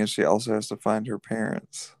other thing is she also has to find her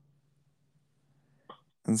parents.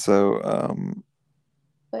 And so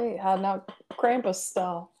they had now Krampus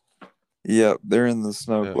style. Yep, they're in the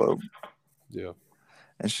snow globe. Yeah.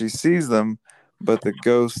 And she sees them, but the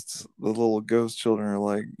little ghost children are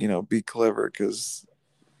like, be clever because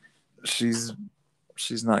she's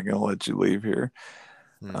not going to let you leave here.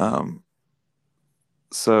 Mm-hmm.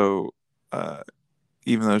 So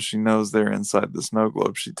even though she knows they're inside the snow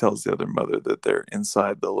globe, she tells the other mother that they're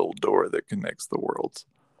inside the little door that connects the worlds.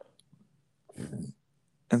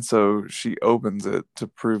 And so she opens it to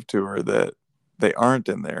prove to her that they aren't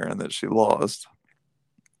in there and that she lost.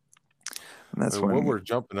 And that's what we're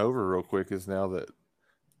jumping over real quick is now that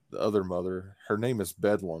the other mother, her name is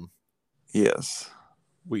Bedlam. Yes.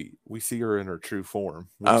 We see her in her true form.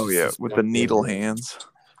 Oh yeah, with the needle hands.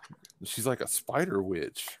 She's like a spider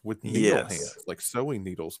witch with needle hands, like sewing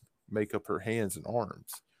needles make up her hands and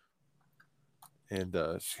arms. And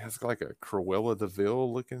she has like a Cruella de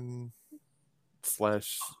Vil looking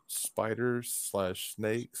 /spiders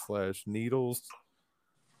 /snakes /needles.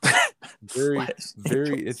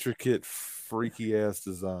 Very intricate, freaky ass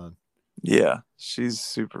design. Yeah, she's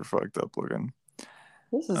super fucked up looking.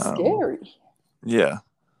 This is scary. Yeah.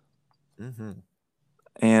 Mm-hmm.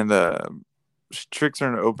 And she tricks her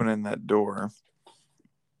into opening that door.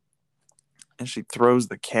 And she throws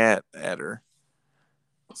the cat at her.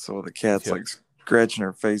 So the cat's like scratching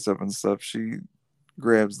her face up and stuff. She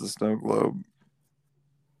grabs the snow globe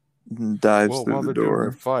and dives through the door. Doing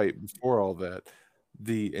their fight, before all that,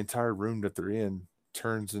 the entire room that they're in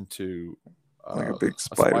turns into like a big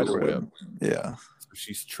spider web. Yeah. So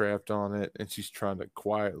she's trapped on it and she's trying to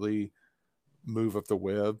quietly move up the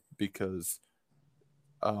web because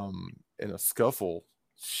in a scuffle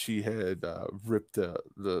she had ripped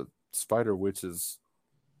the spider witch's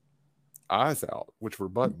eyes out, which were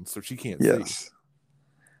buttons, so she can't see.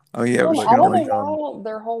 Oh yeah, all the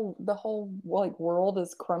while the whole like world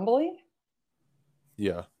is crumbly.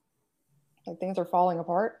 Yeah. Like things are falling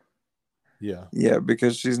apart. Yeah. Yeah,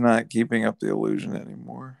 because she's not keeping up the illusion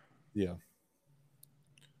anymore. Yeah.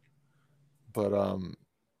 But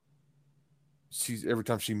she's every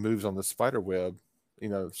time she moves on the spider web,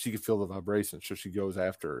 she can feel the vibration, so she goes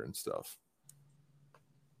after her and stuff.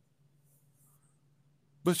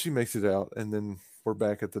 But she makes it out, and then we're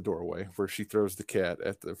back at the doorway where she throws the cat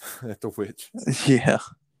at the witch. Yeah.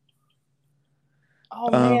 Oh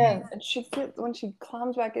man, and when she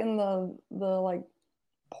climbs back in the like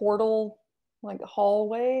portal, like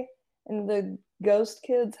hallway, and the ghost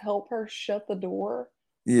kids help her shut the door.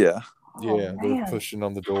 Yeah. Oh, Yeah, they're man. pushing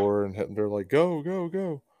on the door and they're like, "Go, go,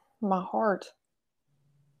 go!" My heart.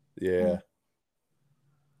 Yeah,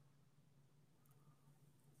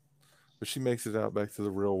 but she makes it out back to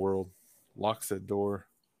the real world, locks that door,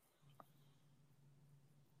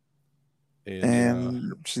 and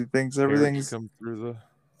And she thinks parents everything's come through the.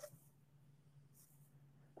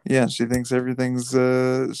 yeah, she thinks everything's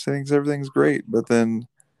great, but then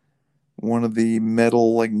one of the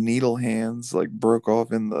metal like needle hands like broke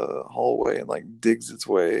off in the hallway and like digs its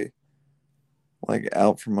way like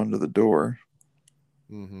out from under the door.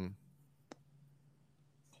 Mm-hmm.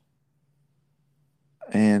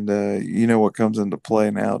 And you know what comes into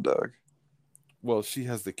play now, Doug? Well, she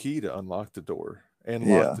has the key to unlock the door and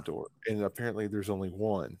lock Yeah. the door, and apparently there's only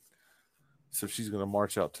one, so she's going to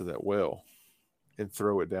march out to that well and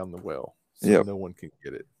throw it down the well so Yep. no one can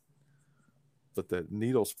get it. But the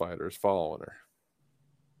needle spider is following her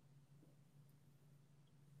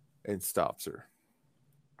and stops her.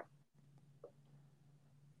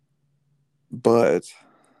 But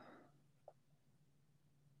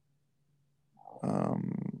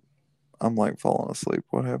I'm like falling asleep.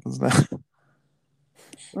 What happens now?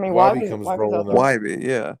 I mean, Wybie comes Wybie's rolling out there. up Wybie,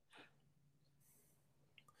 yeah.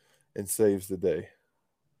 and saves the day.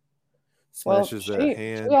 Well, Smashes that she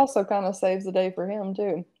hand. also kind of saves the day for him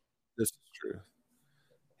too. This is true.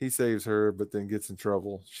 He saves her, but then gets in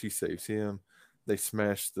trouble. She saves him. They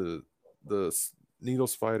smash the needle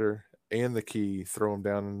spider and the key, throw him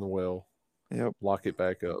down in the well, Yep. lock it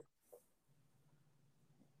back up.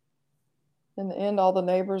 In the end, all the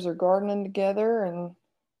neighbors are gardening together, and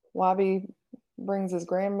Wybie brings his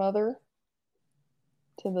grandmother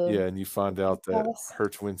to the Yeah, and you find out that palace. her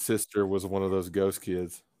twin sister was one of those ghost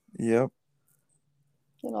kids. Yep.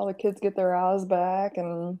 And all the kids get their eyes back,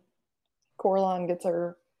 and Coraline gets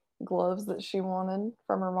her gloves that she wanted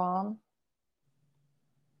from her mom.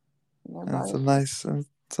 And it's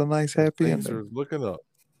a nice happy Things ending. are looking up.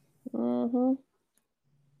 Mm-hmm.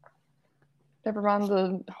 Never mind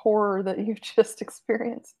the horror that you've just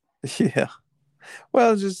experienced. Yeah.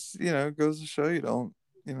 Well, just, it goes to show you don't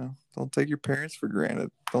take your parents for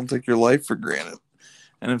granted. Don't take your life for granted.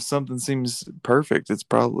 And if something seems perfect, it's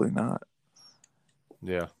probably not.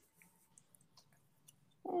 Yeah.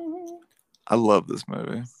 Mm-hmm. I love this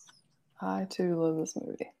movie. I too love this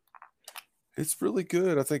movie. It's really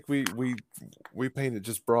good. I think we painted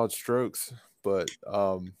just broad strokes, but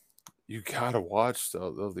you gotta watch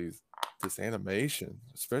this animation,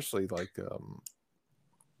 especially like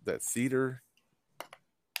that theater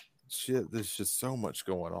shit. There's just so much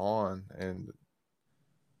going on, and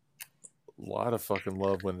a lot of fucking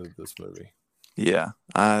love went into this movie. Yeah,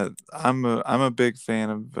 I'm a big fan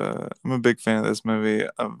of this movie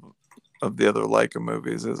of the other Leica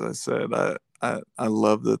movies. As I said, I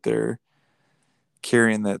love that they're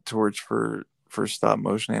carrying that torch for stop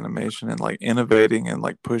motion animation and like innovating and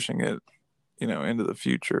like pushing it, into the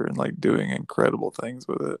future and like doing incredible things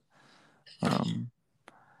with it.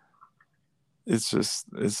 It's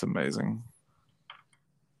amazing.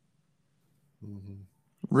 Mm-hmm.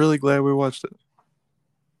 Really glad we watched it.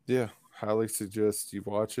 Yeah, highly suggest you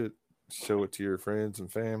watch it. Show it to your friends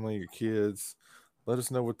and family, your kids. Let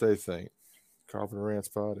us know what they think.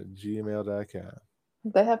 carpenterrantspod@gmail.com.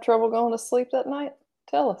 If they have trouble going to sleep that night,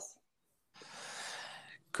 tell us.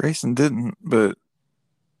 Grayson didn't, but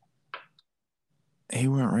he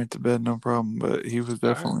went right to bed, no problem. But he was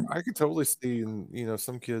definitely. I could totally see,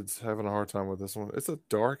 some kids having a hard time with this one. It's a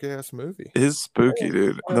dark ass movie. It's spooky,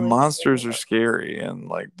 dude. The Really monsters are scary, and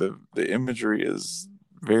like the imagery is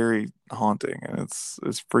very haunting, and it's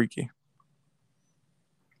freaky.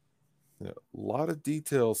 Yeah, a lot of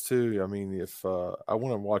details too. I mean, if I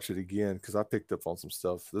want to watch it again because I picked up on some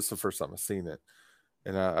stuff. This is the first time I've seen it,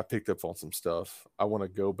 and I picked up on some stuff. I want to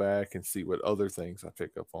go back and see what other things I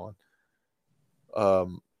pick up on.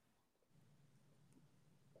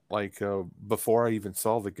 Like before I even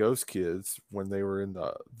saw the ghost kids when they were in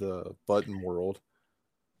the button world,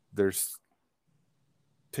 there's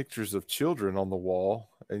pictures of children on the wall,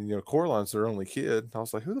 and Coraline's their only kid. I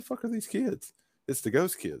was like, who the fuck are these kids? It's the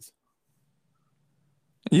ghost kids.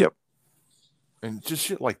 Yep. And just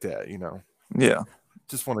shit like that, Yeah.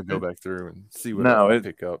 Just want to go back through and see what No, I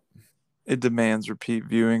pick up. It demands repeat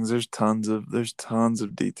viewings. There's tons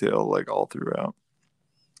of detail like all throughout.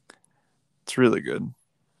 It's really good.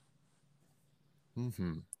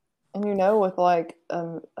 Mm-hmm. And with like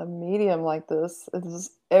a medium like this,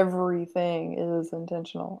 everything is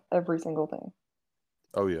intentional. Every single thing.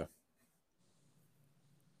 Oh yeah.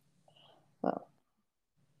 So,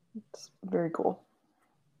 it's very cool.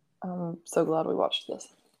 I'm so glad we watched this.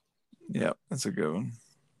 Yeah, that's a good one.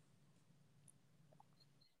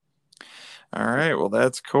 All right, well,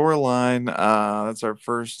 that's Coraline. That's our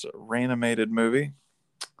first Ranimated movie.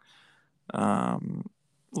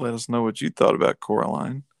 Let us know what you thought about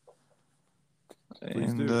Coraline.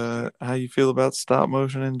 Please and do. How you feel about stop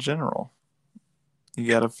motion in general. You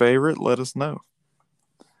got a favorite? Let us know.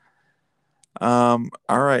 All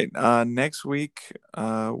right. Next week,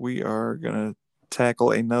 we are gonna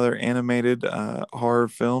tackle another animated horror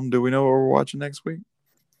film. Do we know what we're watching next week?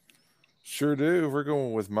 Sure do. We're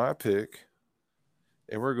going with my pick,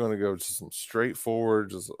 and we're going to go to some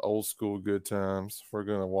straightforward, just old school good times. We're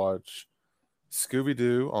going to watch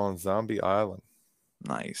Scooby-Doo on Zombie Island.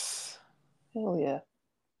 Nice. Hell yeah.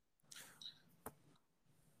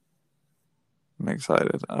 I'm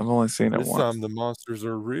excited. I've only seen it This once. time the monsters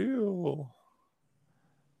are real.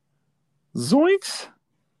 Zoinks!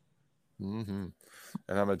 Mm-hmm.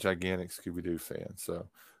 And I'm a gigantic Scooby-Doo fan, so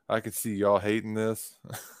I can see y'all hating this,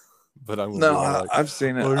 but I'm going to No, be all like, I've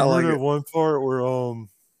seen it. "Oh, I you like remember it. that one part where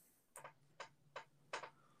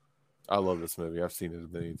I love this movie. I've seen it a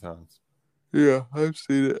million times. Yeah, I've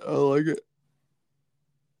seen it. I like it.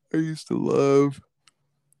 I used to love.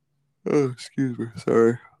 Oh, excuse me.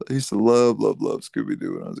 Sorry. I used to love Scooby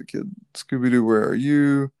Doo when I was a kid. Scooby Doo, Where Are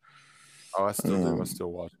You? Oh, I still do. I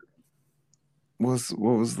still watch it.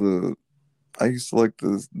 What was the? I used to like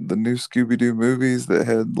the new Scooby Doo movies that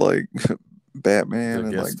had like Batman The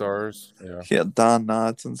and guest like stars, yeah. Don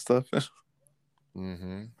Knotts and stuff.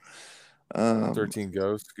 Mm-hmm. 13 13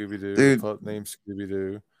 Ghosts, Scooby-Doo, dude, The Pup Named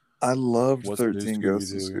Scooby-Doo, I loved What's New 13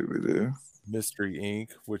 Ghosts of Scooby-Doo, Scooby Doo. Mystery Inc.,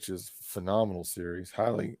 which is a phenomenal series.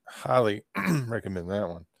 Highly, highly recommend that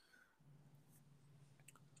one.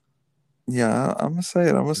 Yeah, I'm gonna say it.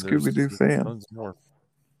 I'm a And there's Scooby Doo fan. tons more.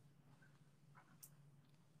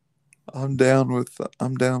 I'm down with the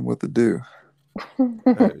do.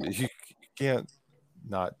 You can't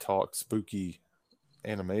not talk spooky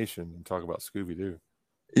animation and talk about Scooby-Doo.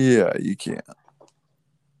 Yeah, you can't.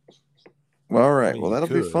 Well, all right. I mean, Well, you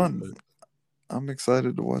that'll be could, fun. but I'm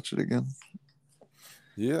excited to watch it again.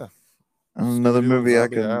 yeah. And another Scooby-Doo on movie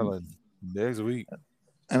Zombie Island next week.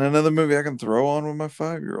 And another movie I can throw on with my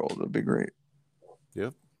 5-year-old. That'd be great.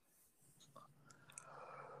 Yep.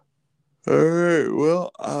 All right.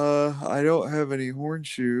 Well, I don't have any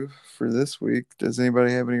hornshoe for this week. Does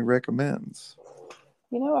anybody have any recommends?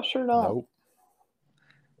 You know, I sure don't. Nope.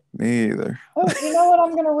 Me either. Oh, you know what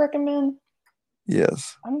I'm going to recommend?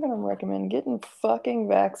 Yes. I'm going to recommend getting fucking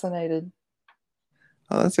vaccinated.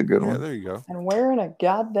 Oh, that's a good one. Yeah, there you go. And wearing a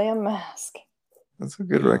goddamn mask. That's a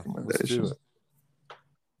good recommendation. Let's do it.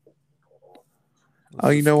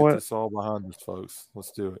 Let's know get what? this all behind us, folks.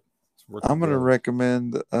 Let's do it. I'm going to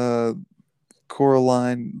recommend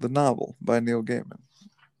Coraline, the novel by Neil Gaiman.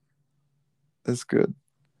 It's good.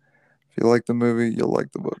 If you like the movie, you'll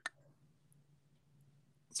like the book.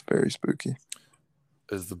 It's very spooky.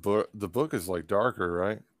 Is the book is like darker,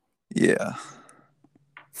 right? Yeah.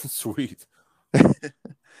 Sweet.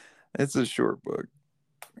 It's a short book.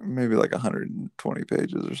 Maybe like 120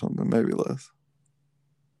 pages or something, maybe less.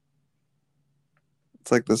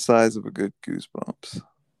 It's like the size of a good Goosebumps.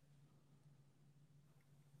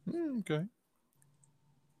 Okay.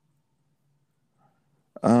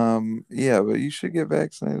 Yeah, but you should get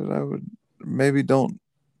vaccinated. I would maybe don't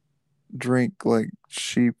drink like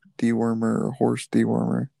sheep dewormer or horse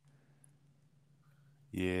dewormer.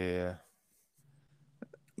 Yeah.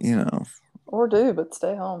 You know. Or do, but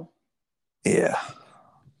stay home. Yeah.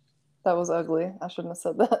 That was ugly. I shouldn't have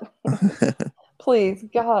said that. Please,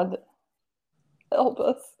 God, help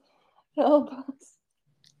us. Help us.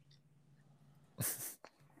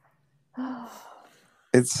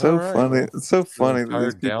 It's so funny. Well, it's so funny that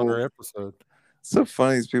these downer people. episode. It's so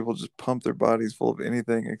funny these people just pump their bodies full of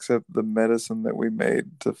anything except the medicine that we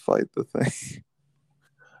made to fight the thing.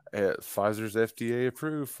 Pfizer's FDA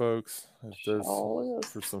approved, folks. There's Sure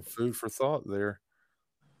for some food for thought there.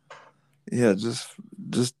 Yeah, just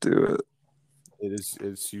do it.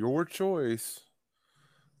 It's your choice,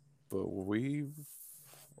 but we're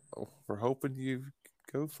hoping you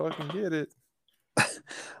go fucking get it.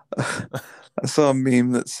 I saw a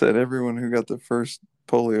meme that said everyone who got the first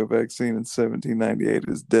polio vaccine in 1798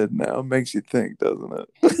 is dead now. It makes you think, doesn't it?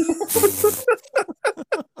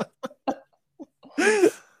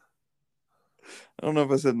 I don't know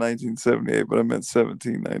if I said 1978, but I meant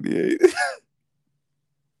 1798.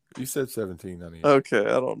 You said 1798. Okay,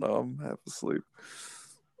 I don't know. I'm half asleep.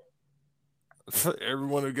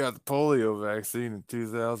 Everyone who got the polio vaccine in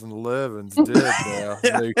 2011 is dead now.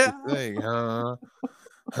 Makes you think,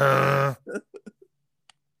 huh?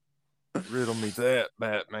 Riddle me that,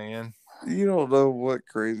 Batman. You don't know what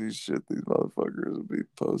crazy shit these motherfuckers will be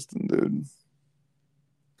posting, dude.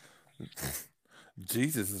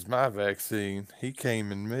 Jesus is my vaccine. He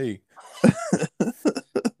came in me.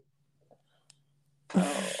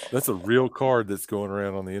 That's a real card that's going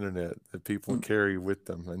around on the internet that people carry with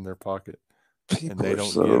them in their pocket. People and they are don't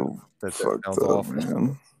so that fucked sounds up, awful.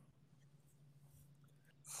 man.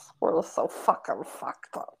 This world is so fucking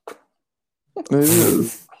fucked up. It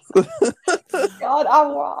is. God, I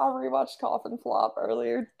rewatched Coffin Flop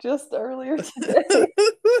just earlier today.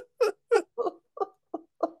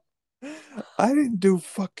 I didn't do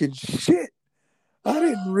fucking shit. I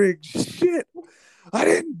didn't rig shit. I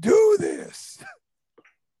didn't do this.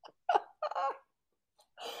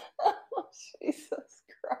 Oh, Jesus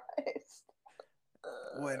Christ.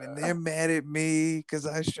 And they're mad at me because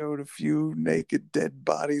I showed a few naked dead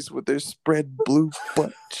bodies with their spread blue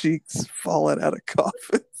butt cheeks falling out of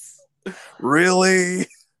coffins. Really?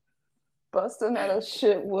 Busting out of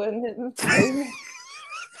shit wouldn't it?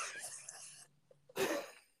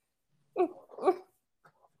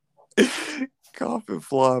 Coffin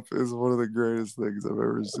Flop is one of the greatest things I've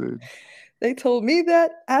ever seen. They told me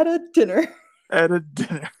that at a dinner. At a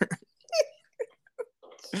dinner.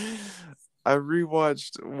 I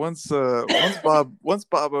rewatched once Bob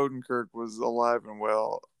Odenkirk was alive and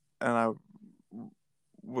well, and I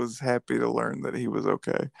was happy to learn that he was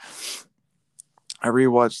okay. I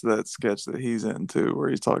rewatched that sketch that he's in too, where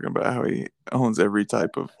he's talking about how he owns every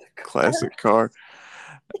type of classic car,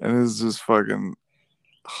 and it's just fucking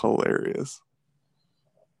hilarious.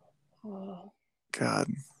 Oh, God,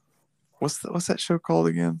 what's that show called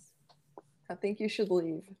again? I think you should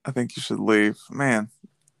leave. I think you should leave, man.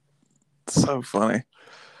 It's so funny.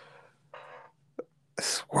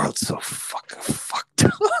 This world's so fucking fucked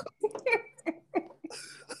up.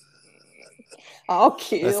 I'll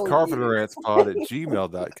kill That's carpenterantspod at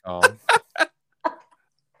gmail.com.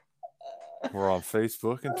 We're on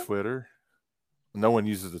Facebook and Twitter. No one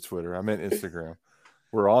uses the Twitter. I meant Instagram.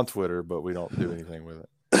 We're on Twitter, but we don't do anything with it.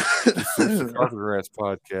 Just search the Carpenter Rants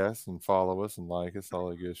podcast and follow us and like us, all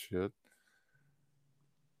that good shit.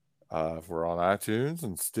 We're on iTunes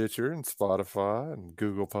and Stitcher and Spotify and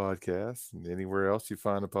Google Podcasts and anywhere else you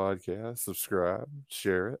find a podcast. Subscribe,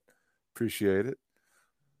 share it. Appreciate it.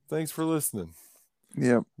 Thanks for listening.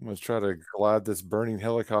 Yep. I'm going to try to glide this burning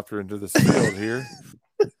helicopter into this field here.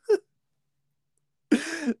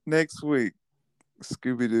 Next week,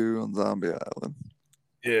 Scooby-Doo on Zombie Island.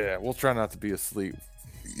 Yeah, we'll try not to be asleep.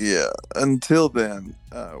 Yeah. Until then,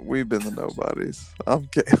 we've been the Nobodies. I'm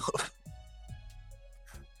Caleb.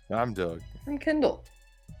 I'm Doug. I'm Kendall.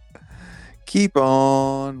 Keep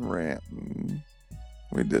on ranting.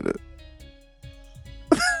 We did it.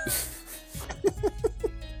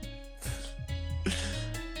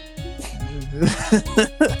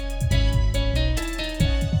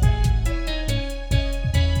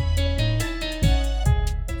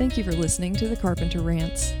 Thank you for listening to the Carpenter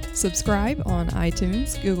Rants. Subscribe on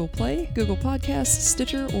iTunes, Google Play, Google Podcasts,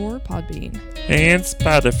 Stitcher, or Podbean. And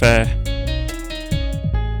Spotify.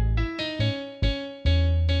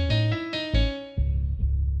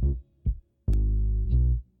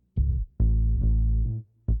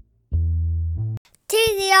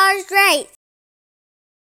 TDR's great.